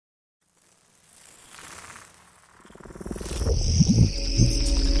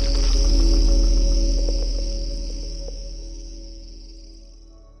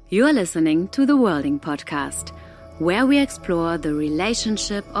You are listening to the Worlding Podcast, where we explore the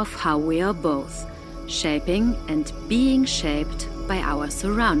relationship of how we are both shaping and being shaped by our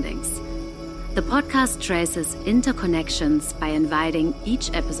surroundings. The podcast traces interconnections by inviting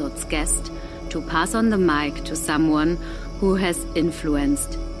each episode's guest to pass on the mic to someone who has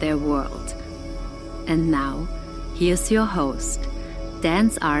influenced their world. And now, here's your host,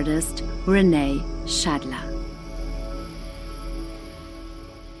 dance artist Renae Shadler.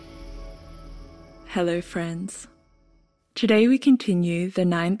 Hello friends. Today we continue the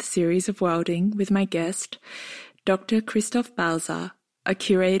 9th series of Worlding with my guest, Dr. Christoph Balzar, a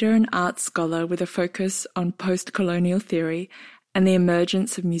curator and art scholar with a focus on postcolonial theory and the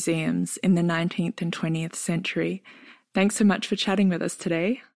emergence of museums in the 19th and 20th century. Thanks so much for chatting with us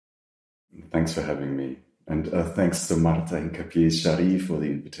today. Thanks for having me. And thanks to Marta and Shari for the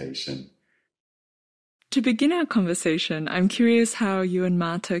invitation. To begin our conversation, I'm curious how you and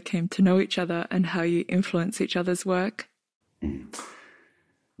Marta came to know each other and how you influence each other's work.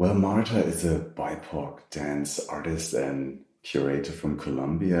 Well, Marta is a BIPOC dance artist and curator from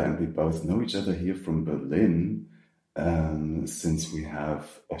Colombia, and we both know each other here from Berlin, since we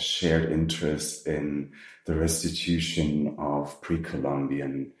have a shared interest in the restitution of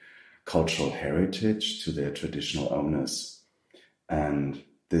pre-Columbian cultural heritage to their traditional owners. And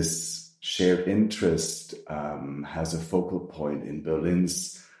this shared interest has a focal point in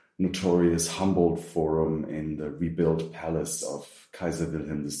Berlin's notorious Humboldt Forum in the rebuilt palace of Kaiser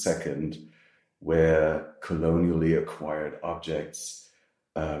Wilhelm II, where colonially acquired objects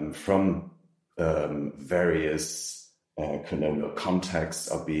from various colonial contexts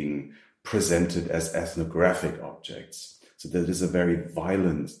are being presented as ethnographic objects. So that is a very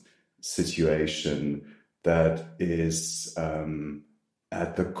violent situation that is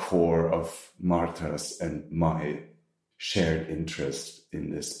at the core of Marta's and my shared interest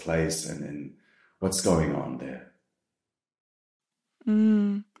in this place and in what's going on there.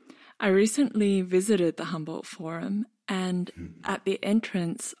 I recently visited the Humboldt Forum, and at the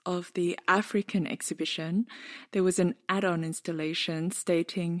entrance of the African exhibition, there was an add-on installation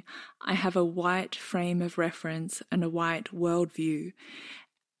stating, "I have a white frame of reference and a white worldview."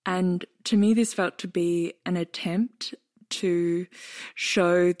 And to me, this felt to be an attempt to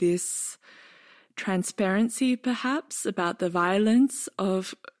show this transparency, perhaps, about the violence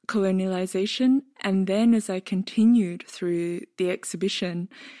of colonialization. And then as I continued through the exhibition,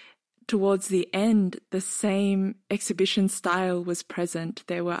 towards the end, the same exhibition style was present.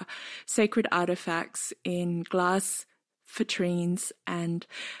 There were sacred artifacts in glass vitrines and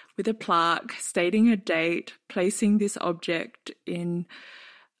with a plaque stating a date, placing this object in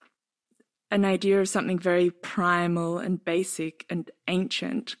an idea of something very primal and basic and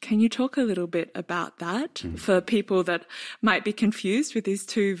ancient. Can you talk a little bit about that for people that might be confused with these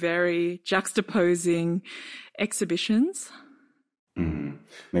two very juxtaposing exhibitions?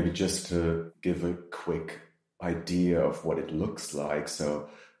 Maybe just to give a quick idea of what it looks like. So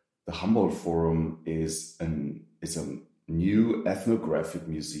the Humboldt Forum is a new ethnographic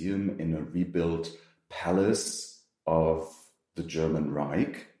museum in a rebuilt palace of the German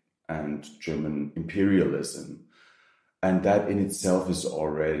Reich and German imperialism. And that in itself is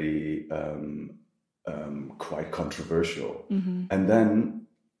already quite controversial. And then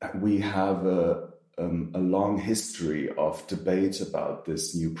we have a long history of debate about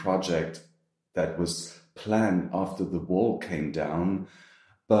this new project that was planned after the wall came down,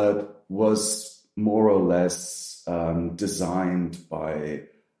 but was more or less designed by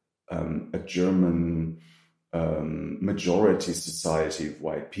a German majority society of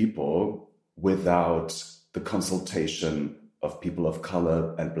white people without the consultation of people of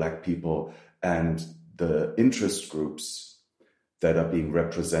color and Black people and the interest groups that are being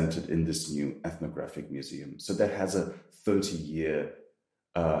represented in this new ethnographic museum. So that has a 30-year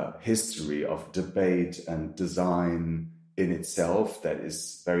history of debate and design in itself that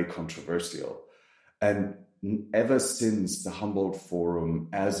is very controversial. And ever since the Humboldt Forum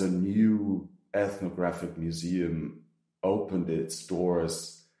as a new ethnographic museum opened its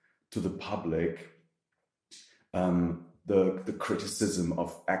doors to the public, the criticism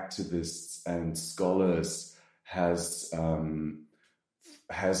of activists and scholars has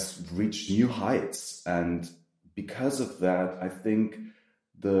reached new heights. And because of that, I think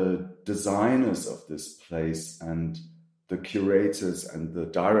the designers of this place and the curators and the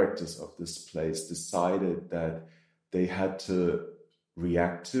directors of this place decided that they had to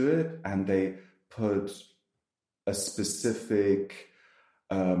react to it, and they put a specific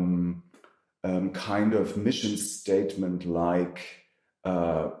kind of mission statement like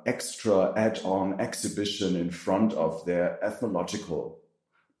extra add-on exhibition in front of their ethnological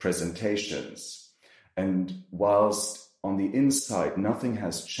presentations. And whilst on the inside nothing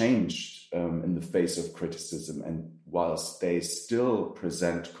has changed in the face of criticism, and whilst they still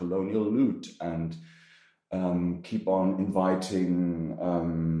present colonial loot and keep on inviting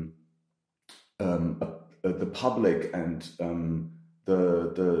the public and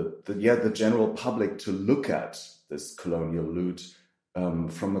the general public to look at this colonial loot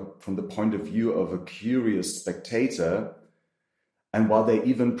from the point of view of a curious spectator, and while they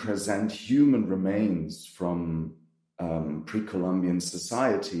even present human remains from pre-Columbian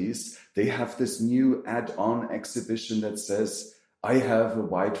societies, they have this new add-on exhibition that says, I have a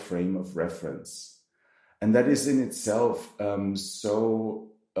wide frame of reference. And that is in itself so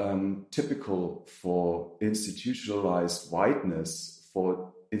typical for institutionalized whiteness,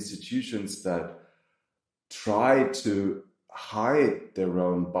 for institutions that try to hide their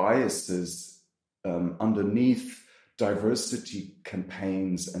own biases underneath diversity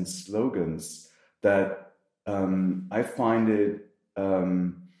campaigns and slogans, that I find it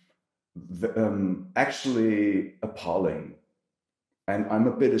actually appalling. And I'm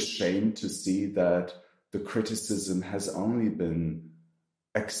a bit ashamed to see that the criticism has only been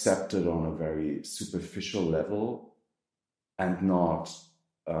accepted on a very superficial level and not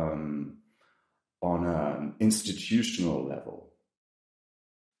on an institutional level.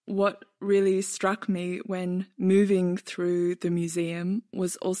 What really struck me when moving through the museum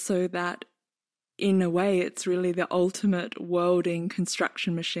was also that, in a way, it's really the ultimate worlding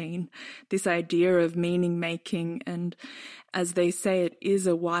construction machine, this idea of meaning making. And as they say, it is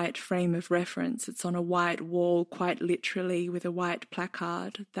a white frame of reference. It's on a white wall, quite literally, with a white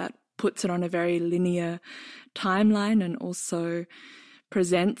placard that puts it on a very linear timeline and also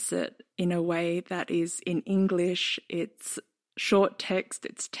presents it in a way that is in English. It's short text,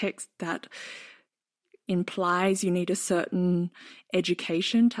 it's text that implies you need a certain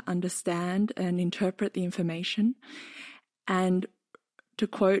education to understand and interpret the information. And to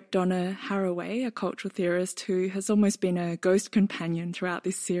quote Donna Haraway, a cultural theorist who has almost been a ghost companion throughout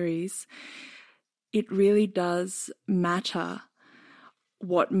this series, it really does matter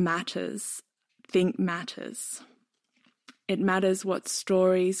what matters. Think matters. It matters what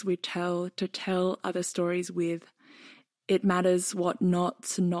stories we tell to tell other stories with. It matters what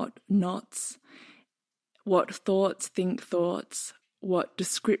knots, not knots. What thoughts think thoughts. What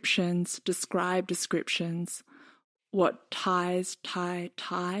descriptions describe descriptions. What ties tie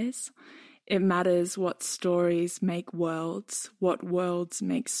ties. It matters what stories make worlds. What worlds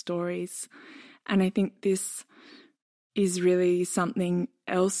make stories. And I think this is really something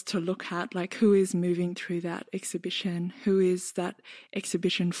else to look at, like who is moving through that exhibition, who is that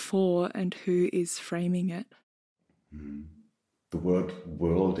exhibition for, and who is framing it. The word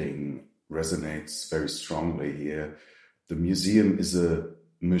worlding resonates very strongly here. The museum is a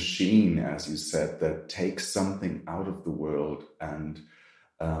machine, as you said, that takes something out of the world and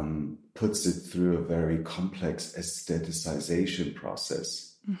puts it through a very complex aestheticization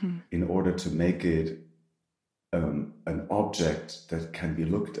process in order to make it an object that can be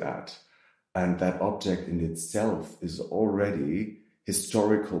looked at. And that object in itself is already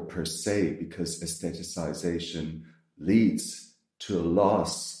historical per se, because aestheticization leads to a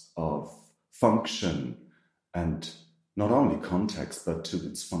loss of function and not only context, but to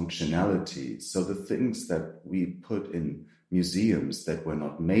its functionality. So the things that we put in museums that were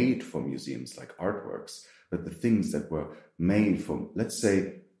not made for museums, like artworks, but the things that were made for, let's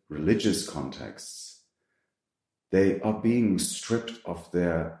say, religious contexts, they are being stripped of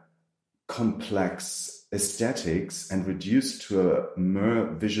their complex aesthetics and reduced to a mere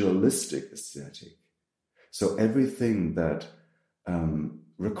visualistic aesthetic. So everything that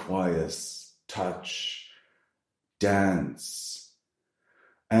requires touch, dance,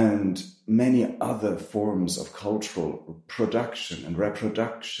 and many other forms of cultural production and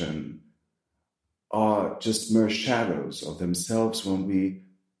reproduction are just mere shadows of themselves when we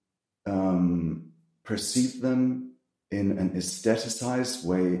perceive them in an aestheticized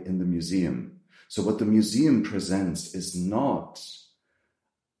way in the museum. So what the museum presents is not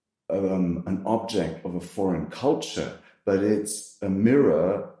an object of a foreign culture, but it's a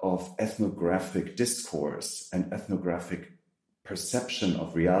mirror of ethnographic discourse and ethnographic perception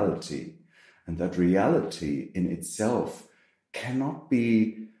of reality. And that reality in itself cannot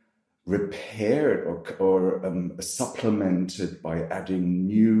be repaired or supplemented by adding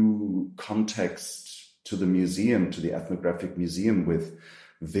new context to the museum, to the Ethnographic Museum, with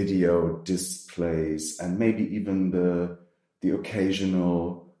video displays and maybe even the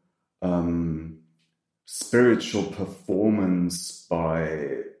occasional spiritual performance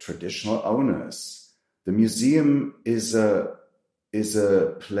by traditional owners. The museum is a is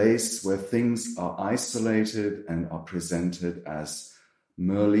a place where things are isolated and are presented as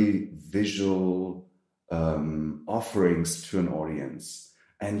merely visual offerings to an audience.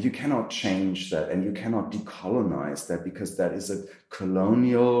 And you cannot change that, and you cannot decolonize that, because that is a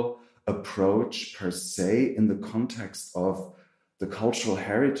colonial approach per se in the context of the cultural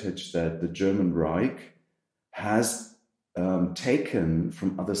heritage that the German Reich has taken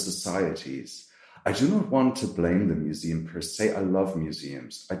from other societies. I do not want to blame the museum per se. I love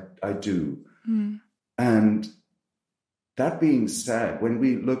museums. I do. And that being said, when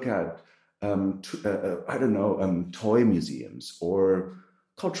we look at, toy museums or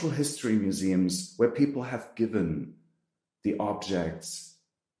cultural history museums where people have given the objects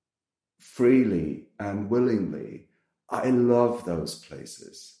freely and willingly, I love those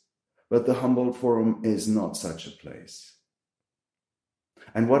places. But the Humboldt Forum is not such a place.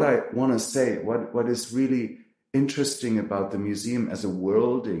 And what I want to say, what is really interesting about the museum as a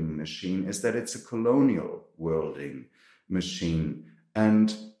worlding machine is that it's a colonial worlding machine.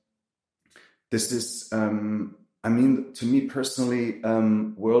 And this is, to me personally,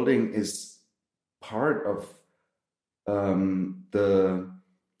 worlding is part of the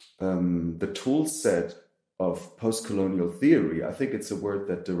tool set of postcolonial theory. I think it's a word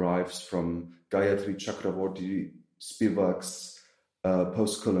that derives from Gayatri Chakravorty Spivak's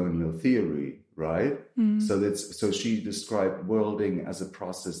postcolonial theory, right? So she described worlding as a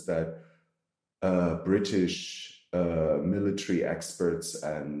process that British military experts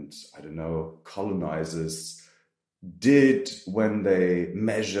and colonizers did when they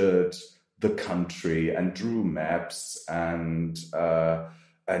measured the country and drew maps and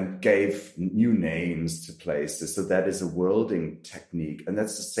gave new names to places. So that is a worlding technique, and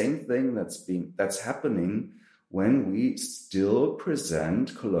that's the same thing that's happening when we still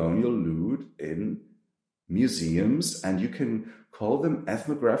present colonial loot in museums. And you can call them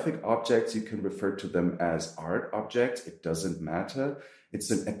ethnographic objects, you can refer to them as art objects, it doesn't matter. It's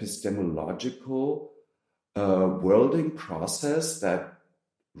an epistemological worlding process that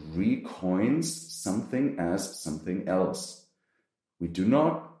recoins something as something else. We do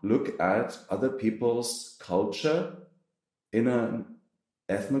not look at other people's culture in an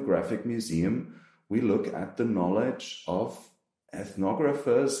ethnographic museum. We look at the knowledge of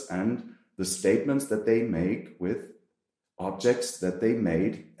ethnographers and the statements that they make with objects that they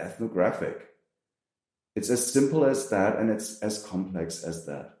made ethnographic. It's as simple as that, and it's as complex as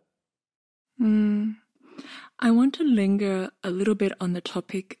that. I want to linger a little bit on the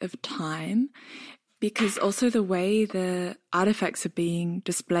topic of time, because also the way the artifacts are being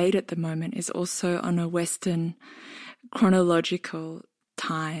displayed at the moment is also on a Western chronological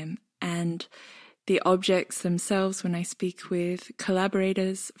time. And the objects themselves, when I speak with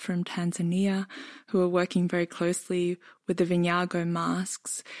collaborators from Tanzania who are working very closely with the Vinyago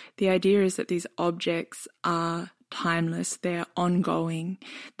masks, the idea is that these objects are timeless, they're ongoing,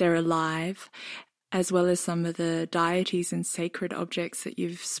 they're alive, as well as some of the deities and sacred objects that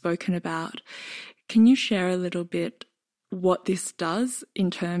you've spoken about. Can you share a little bit what this does in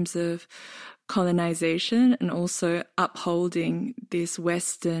terms of colonization and also upholding this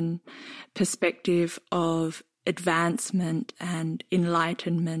Western perspective of advancement and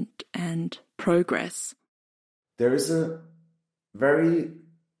enlightenment and progress? There is a very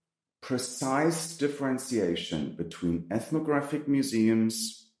precise differentiation between ethnographic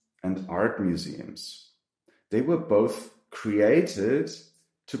museums and art museums. They were both created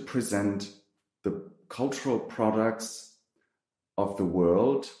to present the cultural products of the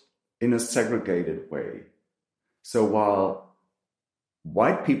world in a segregated way. So while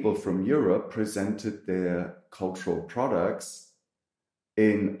white people from Europe presented their cultural products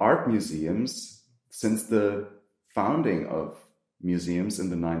in art museums since the founding of museums in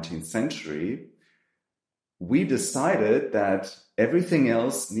the 19th century, we decided that everything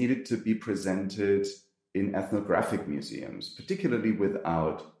else needed to be presented in ethnographic museums, particularly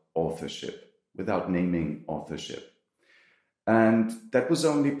without authorship, without naming authorship. And that was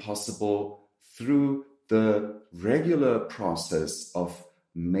only possible through the regular process of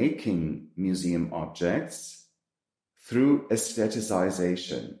making museum objects through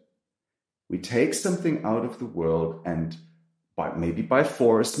aestheticization. We take something out of the world and maybe by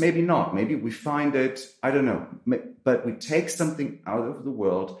force, maybe not, maybe we find it, I don't know, but we take something out of the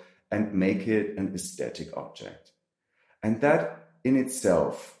world and make it an aesthetic object. And that in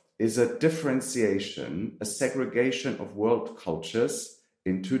itself is a differentiation, a segregation of world cultures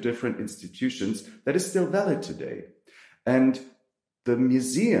in two different institutions that is still valid today. And the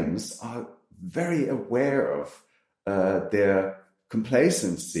museums are very aware of their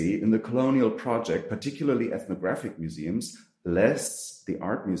complacency in the colonial project, particularly ethnographic museums, less the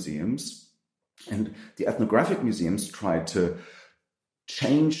art museums. And the ethnographic museums tried to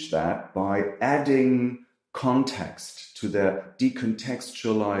change that by adding context to their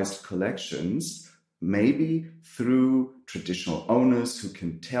decontextualized collections, maybe through traditional owners who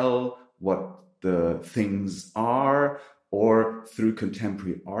can tell what the things are, or through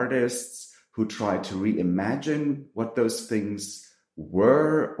contemporary artists who try to reimagine what those things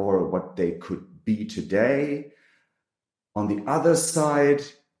were or what they could be today. On the other side,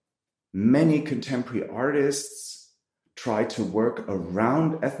 many contemporary artists try to work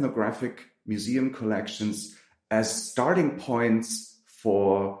around ethnographic museum collections as starting points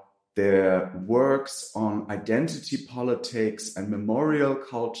for their works on identity politics and memorial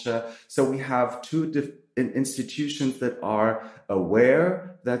culture. So we have two institutions that are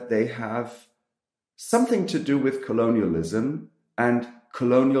aware that they have something to do with colonialism and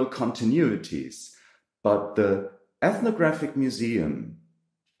colonial continuities. But the Ethnographic Museum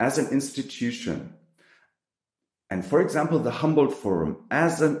as an institution, and for example, the Humboldt Forum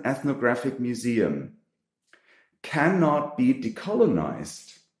as an ethnographic museum, cannot be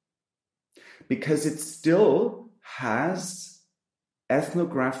decolonized because it still has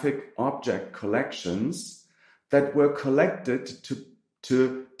ethnographic object collections that were collected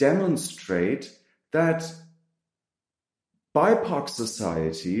to demonstrate that BIPOC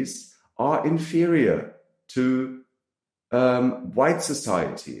societies are inferior to white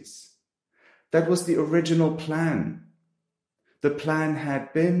societies. That was the original plan. The plan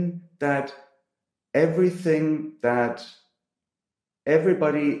had been that everything that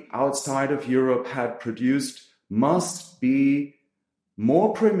everybody outside of Europe had produced must be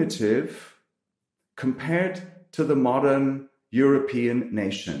more primitive compared to the modern European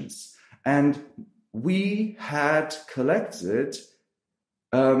nations. And we had collected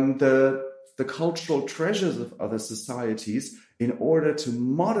the cultural treasures of other societies in order to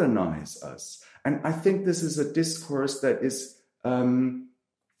modernize us. And I think this is a discourse that is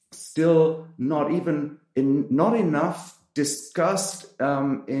still not enough discussed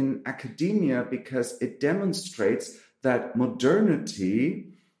in academia, because it demonstrates that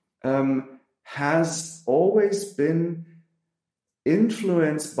modernity has always been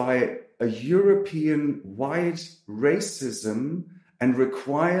influenced by a European-wide racism and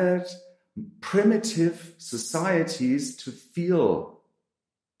required primitive societies to feel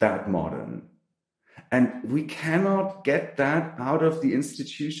that modern. And we cannot get that out of the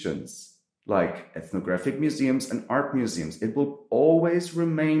institutions like ethnographic museums and art museums. It will always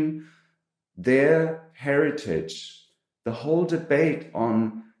remain their heritage. The whole debate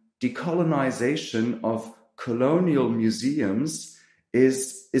on decolonization of colonial museums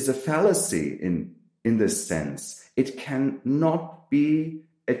is a fallacy in this sense. It cannot be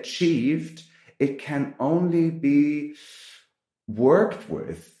achieved. It can only be worked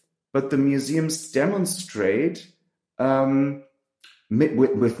with. But the museums demonstrate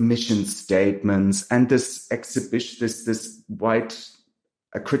with mission statements and this exhibition, this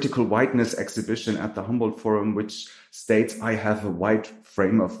a critical whiteness exhibition at the Humboldt Forum, which states, "I have a white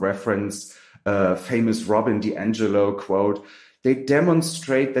frame of reference," famous Robin DiAngelo quote. They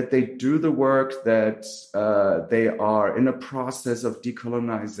demonstrate that they do the work, that they are in a process of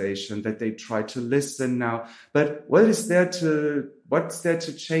decolonization, that they try to listen now. But what's there to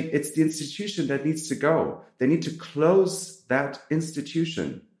change? It's the institution that needs to go. They need to close that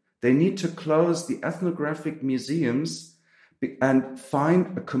institution. They need to close the ethnographic museums and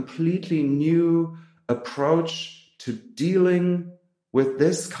find a completely new approach to dealing with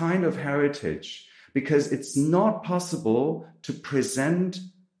this kind of heritage. Because it's not possible to present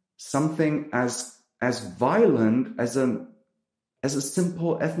something as violent as a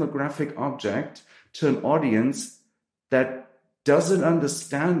simple ethnographic object to an audience that doesn't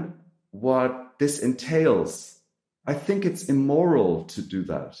understand what this entails. I think it's immoral to do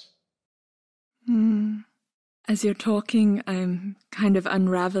that. As you're talking, I'm kind of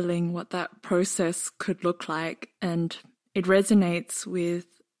unraveling what that process could look like, and it resonates with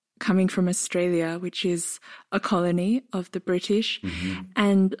coming from Australia, which is a colony of the British. Mm-hmm.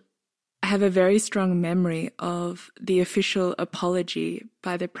 And I have a very strong memory of the official apology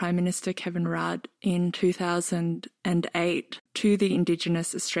by the Prime Minister Kevin Rudd in 2008 to the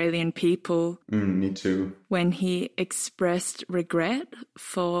Indigenous Australian people. Me too. When he expressed regret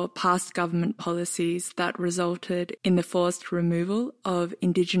for past government policies that resulted in the forced removal of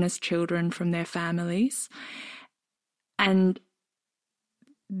Indigenous children from their families. And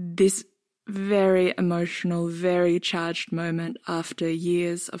this very emotional, very charged moment after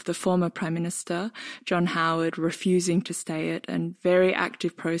years of the former Prime Minister, John Howard, refusing to stay it and very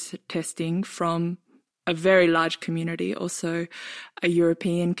active protesting from a very large community, also a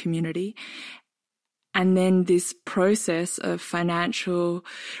European community. And then this process of financial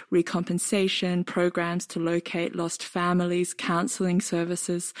recompensation, programs to locate lost families, counselling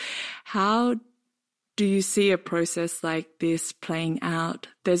services. How do you see a process like this playing out?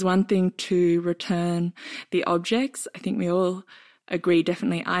 There's one thing to return the objects. I think we all agree,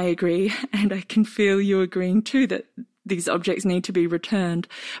 definitely I agree, and I can feel you agreeing too, that these objects need to be returned.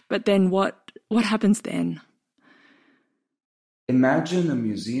 But then what happens then? Imagine a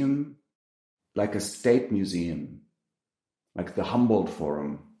museum like a state museum, like the Humboldt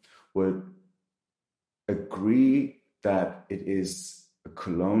Forum, would agree that it is a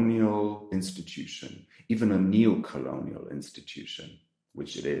colonial institution, even a neo-colonial institution,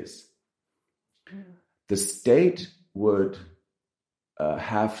 which it is. The state would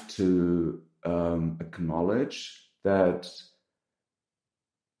have to acknowledge that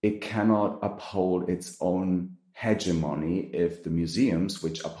it cannot uphold its own hegemony if the museums,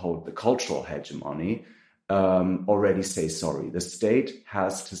 which uphold the cultural hegemony, already say sorry. The state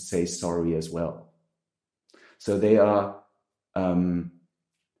has to say sorry as well. So they are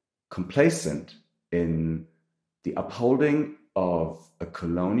complacent in the upholding of a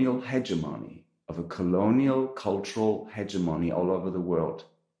colonial hegemony, of a colonial cultural hegemony all over the world.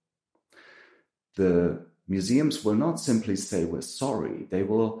 The museums will not simply say we're sorry. They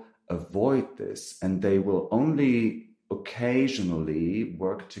will avoid this, and they will only occasionally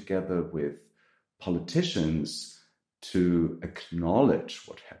work together with politicians to acknowledge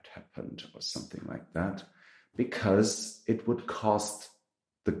what had happened or something like that, because it would cost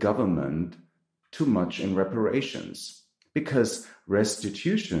the government too much in reparations, because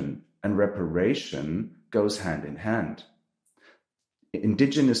restitution and reparation goes hand in hand.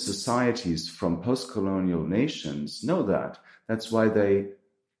 Indigenous societies from post-colonial nations know that. That's why they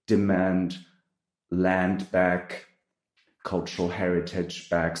demand land back, cultural heritage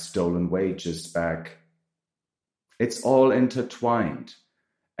back, stolen wages back. It's all intertwined.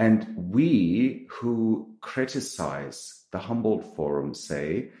 And we who criticize the Humboldt Forum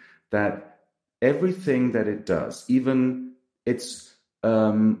say that everything that it does, even its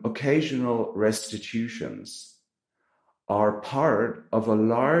occasional restitutions, are part of a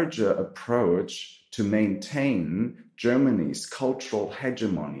larger approach to maintain Germany's cultural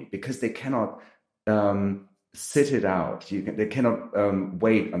hegemony, because they cannot sit it out. They cannot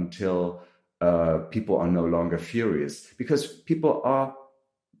wait until people are no longer furious, because people are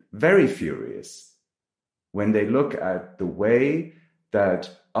very furious when they look at the way that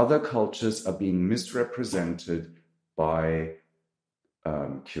other cultures are being misrepresented by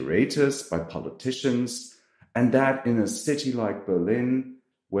curators, by politicians, and that in a city like Berlin,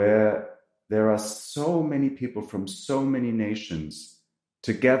 where there are so many people from so many nations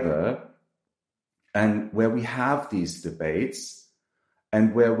together, and where we have these debates,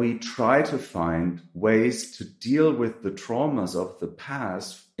 and where we try to find ways to deal with the traumas of the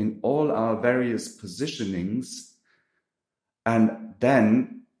past in all our various positionings, and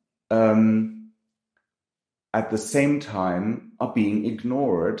then at the same time are being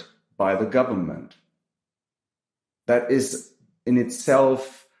ignored by the government. That is in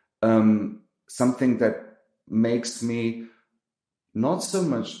itself something that makes me not so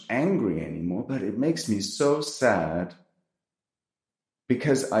much angry anymore, but it makes me so sad,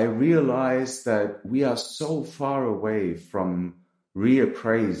 because I realize that we are so far away from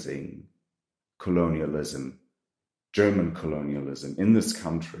reappraising colonialism, German colonialism in this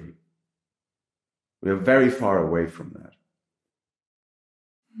country. We are very far away from that.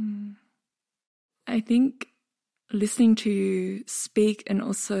 I think listening to you speak and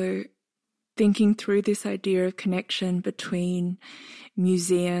also thinking through this idea of connection between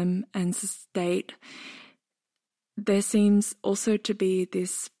museum and state, there seems also to be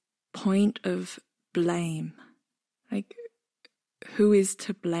this point of blame. Like, who is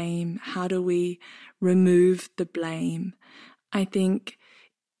to blame? How do we remove the blame? I think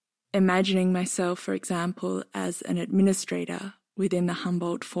imagining myself, for example, as an administrator within the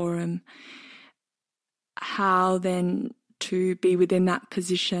Humboldt Forum, how then to be within that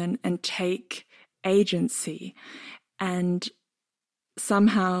position and take agency. And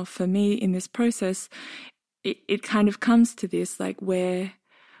somehow for me in this process, it kind of comes to this, like where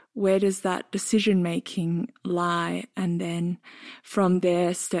does that decision making lie? And then from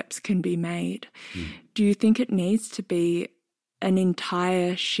there steps can be made. Do you think it needs to be an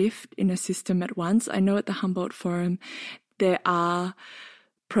entire shift in a system at once? I know at the Humboldt Forum there are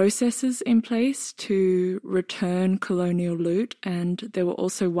processes in place to return colonial loot, and there were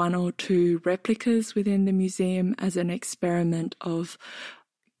also 1 or 2 replicas within the museum as an experiment of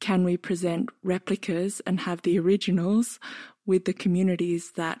can we present replicas and have the originals with the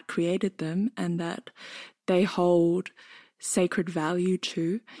communities that created them and that they hold sacred value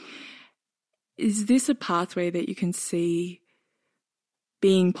to? Is this a pathway that you can see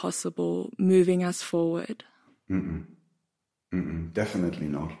being possible, moving us forward? Definitely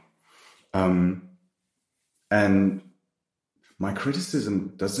not. And my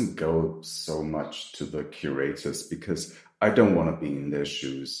criticism doesn't go so much to the curators, because I don't want to be in their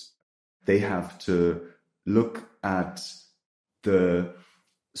shoes. They have to look at the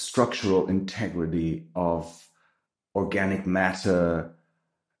structural integrity of organic matter.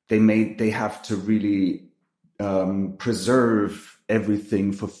 They have to really preserve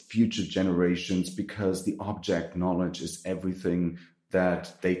everything for future generations, because the object knowledge is everything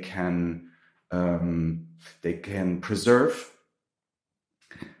that they can preserve.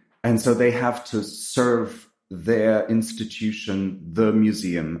 And so they have to serve their institution, the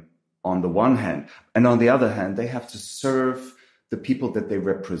museum, on the one hand. And on the other hand, they have to serve the people that they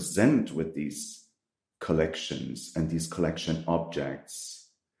represent with these collections and these collection objects.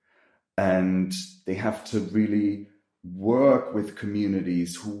 And they have to really work with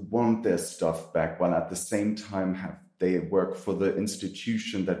communities who want their stuff back, while at the same time they work for the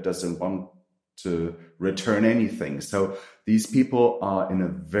institution that doesn't want to return anything. So these people are in a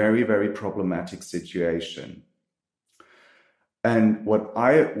very, very problematic situation. And what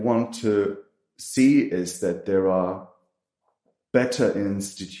I want to see is that there are better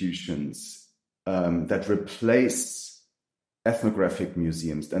institutions that replace ethnographic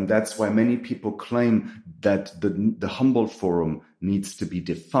museums. And that's why many people claim that the Humboldt Forum needs to be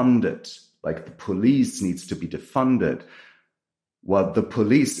defunded, like the police needs to be defunded. Well, the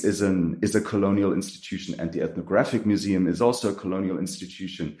police is a colonial institution, and the Ethnographic Museum is also a colonial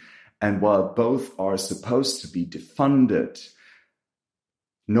institution. And while both are supposed to be defunded,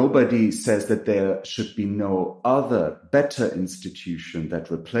 nobody says that there should be no other better institution that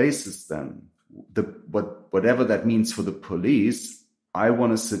replaces them. Whatever that means for the police, I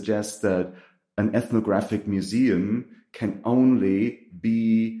want to suggest that an ethnographic museum can only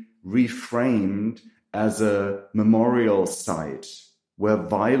be reframed as a memorial site where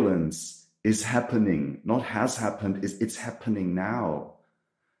violence is happening, not has happened, it's happening now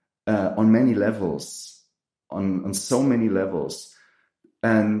on many levels, on so many levels.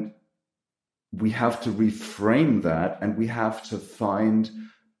 And we have to reframe that, and we have to find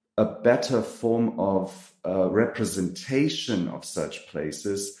a better form of representation of such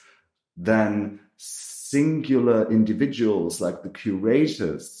places than singular individuals like the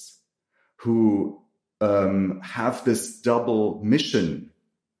curators who have this double mission.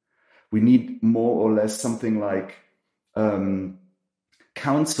 We need more or less something like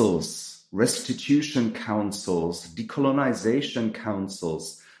councils, restitution councils, decolonization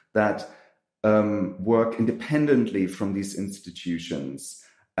councils that work independently from these institutions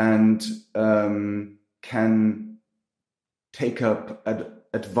and can take up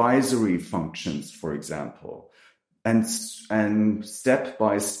advisory functions, for example, and step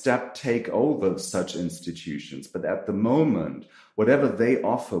by step take over such institutions. But at the moment, whatever they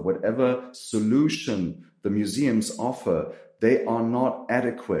offer, whatever solution the museums offer, they are not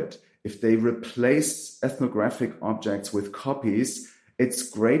adequate. If they replace ethnographic objects with copies, it's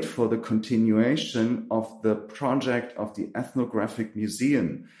great for the continuation of the project of the Ethnographic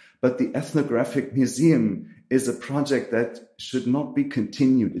Museum. But the Ethnographic Museum is a project that should not be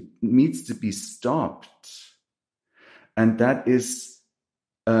continued. It needs to be stopped. And that is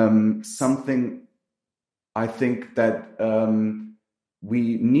something I think that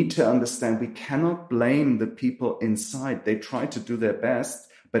we need to understand. We cannot blame the people inside. They try to do their best,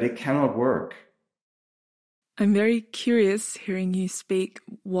 but it cannot work. I'm very curious hearing you speak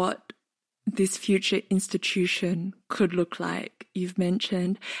what this future institution could look like. You've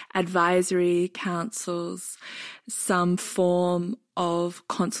mentioned advisory councils, some form of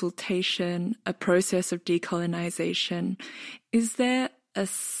consultation, a process of decolonization. Is there a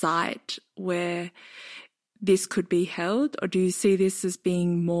site where this could be held, or do you see this as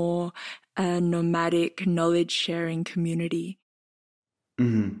being more a nomadic knowledge-sharing community?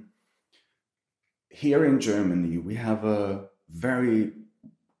 Mm-hmm. Here in Germany, we have a very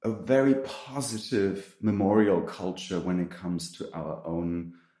positive memorial culture when it comes to our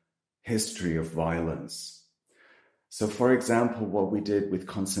own history of violence. So, for example, what we did with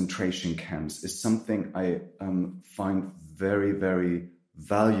concentration camps is something I find very, very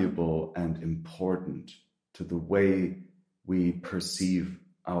valuable and important to the way we perceive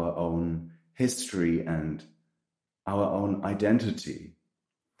our own history and our own identity.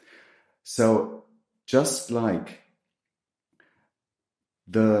 So, just like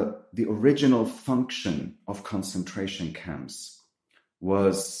the original function of concentration camps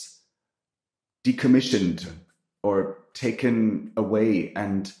was decommissioned or taken away,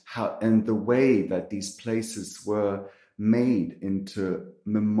 and the way that these places were made into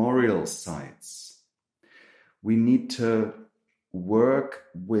memorial sites. We need to work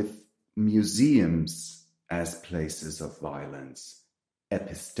with museums as places of violence,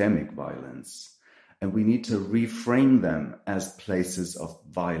 epistemic violence, and we need to reframe them as places of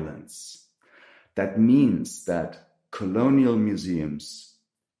violence. That means that colonial museums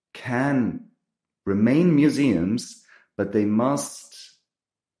can remain museums, but they must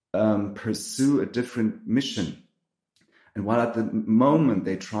pursue a different mission. And while at the moment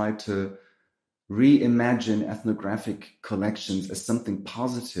they try to reimagine ethnographic collections as something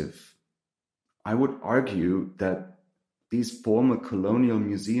positive, I would argue that these former colonial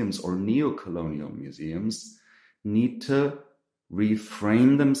museums or neo-colonial museums need to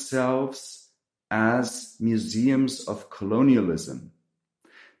reframe themselves as museums of colonialism.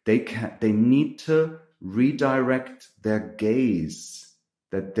 They need to redirect their gaze,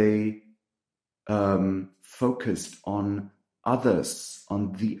 that they focused on others,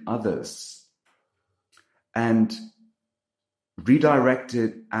 on the others, and redirect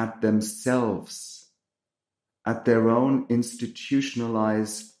it at themselves, at their own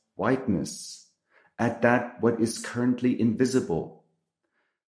institutionalized whiteness, at that what is currently invisible.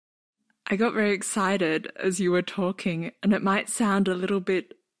 I got very excited as you were talking, and it might sound a little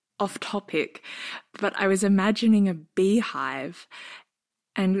bit off topic, but I was imagining a beehive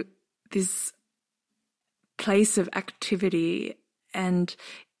and this place of activity, and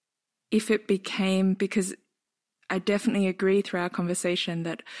if it became, because I definitely agree through our conversation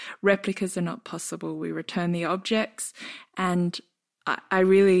that replicas are not possible. We return the objects, and I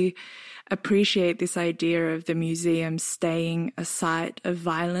really appreciate this idea of the museum staying a site of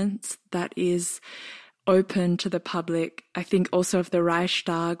violence that is open to the public. I think also of the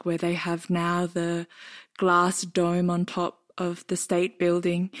Reichstag, where they have now the glass dome on top of the state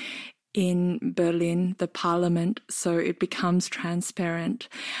building in Berlin, the parliament, so it becomes transparent.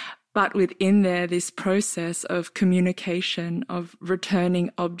 But within there, this process of communication, of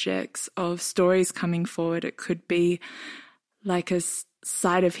returning objects, of stories coming forward, it could be like a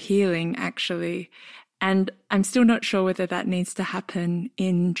site of healing, actually. And I'm still not sure whether that needs to happen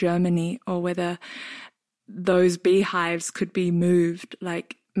in Germany or whether those beehives could be moved.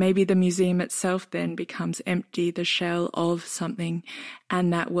 Like maybe the museum itself then becomes empty, the shell of something,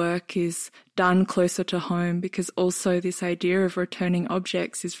 and that work is done closer to home, because also this idea of returning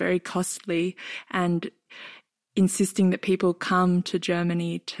objects is very costly, and insisting that people come to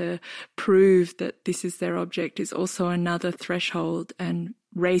Germany to prove that this is their object is also another threshold and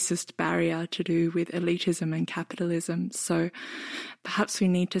racist barrier to do with elitism and capitalism. So perhaps we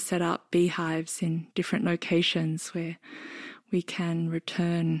need to set up beehives in different locations where we can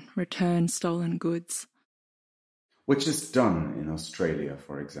return stolen goods. Which is done in Australia,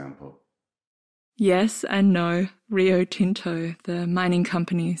 for example. Yes and no. Rio Tinto, the mining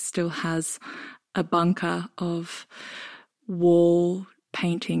company, still has a bunker of wall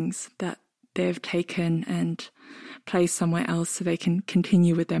paintings that they've taken and placed somewhere else so they can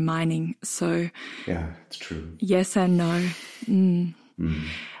continue with their mining. So yeah, it's true. Yes and no.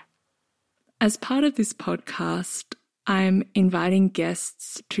 As part of this podcast, I'm inviting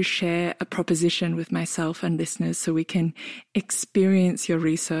guests to share a proposition with myself and listeners so we can experience your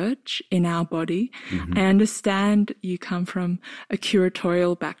research in our body. Mm-hmm. I understand you come from a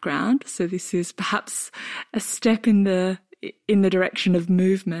curatorial background, so this is perhaps a step in the direction of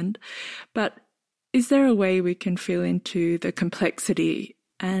movement. But is there a way we can feel into the complexity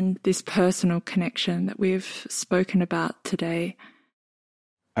and this personal connection that we've spoken about today?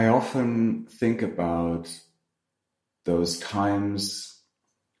 I often think about those times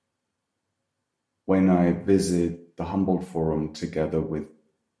when I visit the Humboldt Forum together with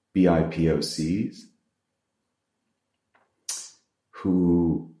BIPOCs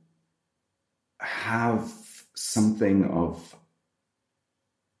who have something of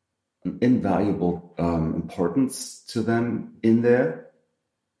invaluable importance to them in there,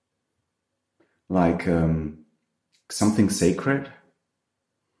 like something sacred.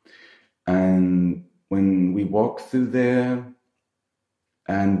 And when we walk through there,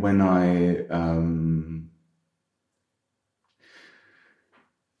 and when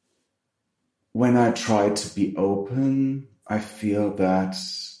I try to be open, I feel that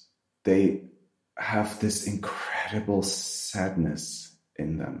they have this incredible sadness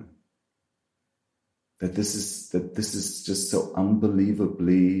in them. That this is just so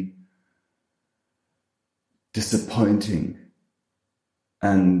unbelievably disappointing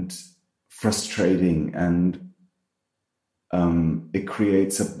and frustrating, and it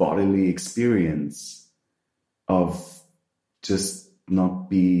creates a bodily experience of just not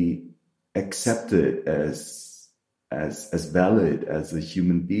be accepted as valid as a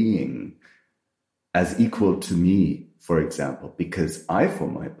human being, as equal to me, for example, because I, for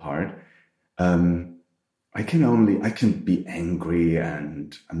my part, I can be angry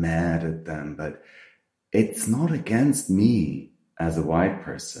and mad at them, but it's not against me as a white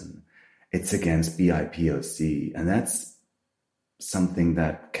person. It's against BIPOC. And that's something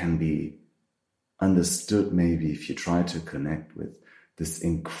that can be understood maybe if you try to connect with this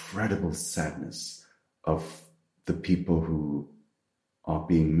incredible sadness of the people who are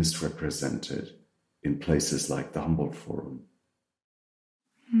being misrepresented in places like the Humboldt Forum.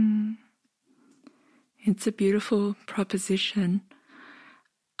 It's a beautiful proposition.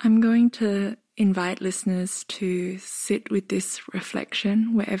 I'm going to invite listeners to sit with this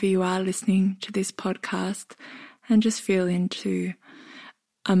reflection wherever you are listening to this podcast and just feel into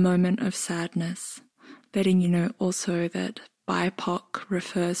a moment of sadness, letting you know also that BIPOC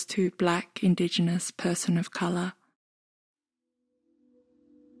refers to Black, Indigenous, person of colour.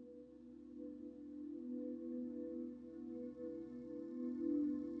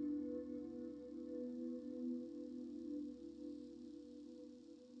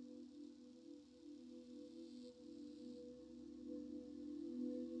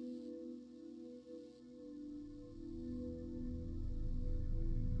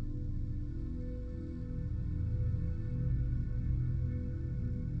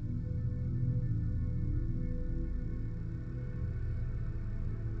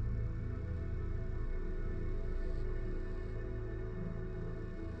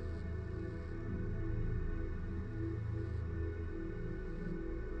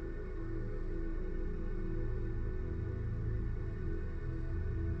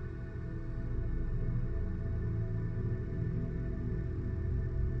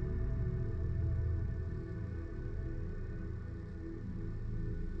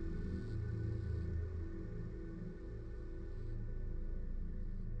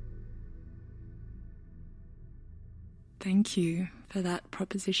 Thank you for that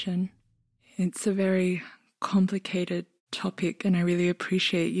proposition. It's a very complicated topic, and I really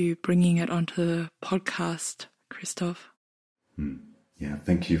appreciate you bringing it onto the podcast, Christoph. Yeah,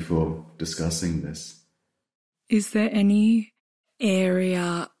 thank you for discussing this. Is there any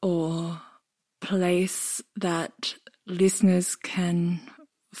area or place that listeners can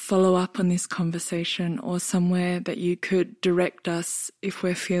follow up on this conversation, or somewhere that you could direct us if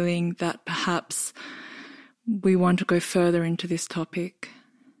we're feeling that perhaps we want to go further into this topic?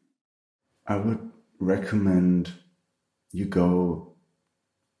 I would recommend you go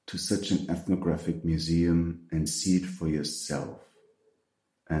to such an ethnographic museum and see it for yourself.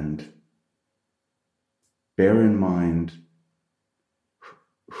 And bear in mind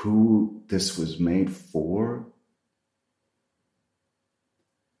who this was made for,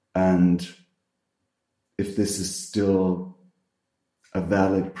 and if this is still a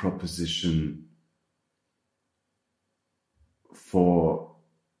valid proposition for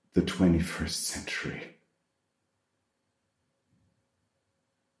the 21st century.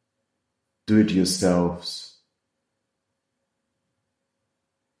 Do it yourselves,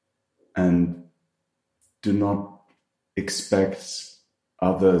 and do not expect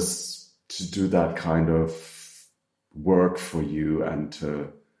others to do that kind of work for you and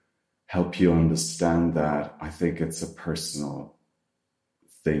to help you understand that. I think it's a personal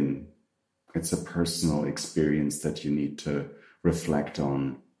thing. It's a personal experience that you need to reflect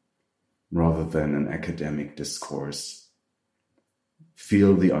on rather than an academic discourse.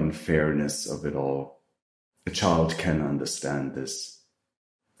 Feel the unfairness of it all. A child can understand this,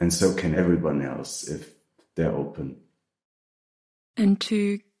 and so can everyone else if they're open. And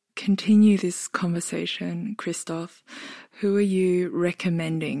to continue this conversation, Christoph, who are you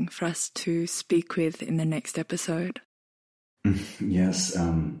recommending for us to speak with in the next episode? Yes,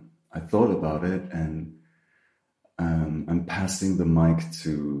 I thought about it, and I'm passing the mic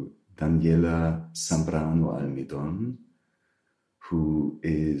to Daniela Zambrano Almidon, who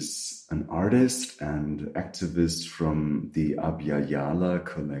is an artist and activist from the Abya Yala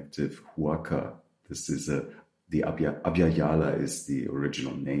collective Huaca. The Abya Yala is the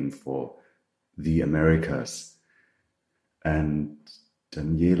original name for the Americas. And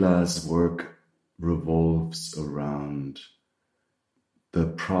Daniela's work revolves around the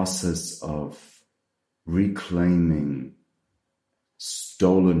process of reclaiming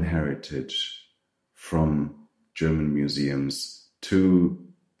stolen heritage from German museums to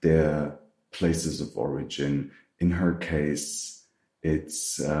their places of origin. In her case,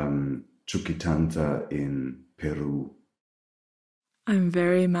 It's Chuquitanta in Peru. I'm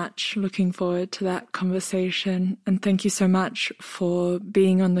very much looking forward to that conversation, and thank you so much for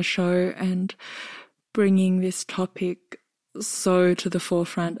being on the show and bringing this topic so to the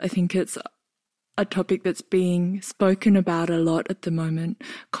forefront. I think it's a topic that's being spoken about a lot at the moment,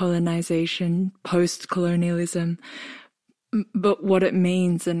 colonization, post-colonialism, but what it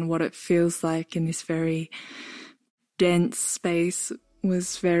means and what it feels like in this very dense space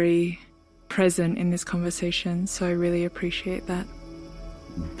was very present in this conversation. So I really appreciate that.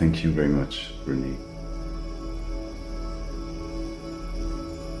 Thank you very much, Renae.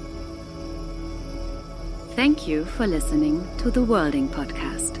 Thank you for listening to the Worlding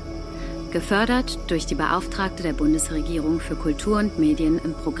Podcast. Gefördert durch die Beauftragte der Bundesregierung für Kultur und Medien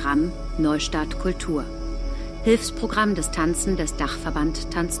im Programm Neustart Kultur. Hilfsprogramm des Tanzen des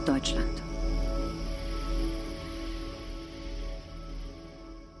Dachverband Tanz Deutschland.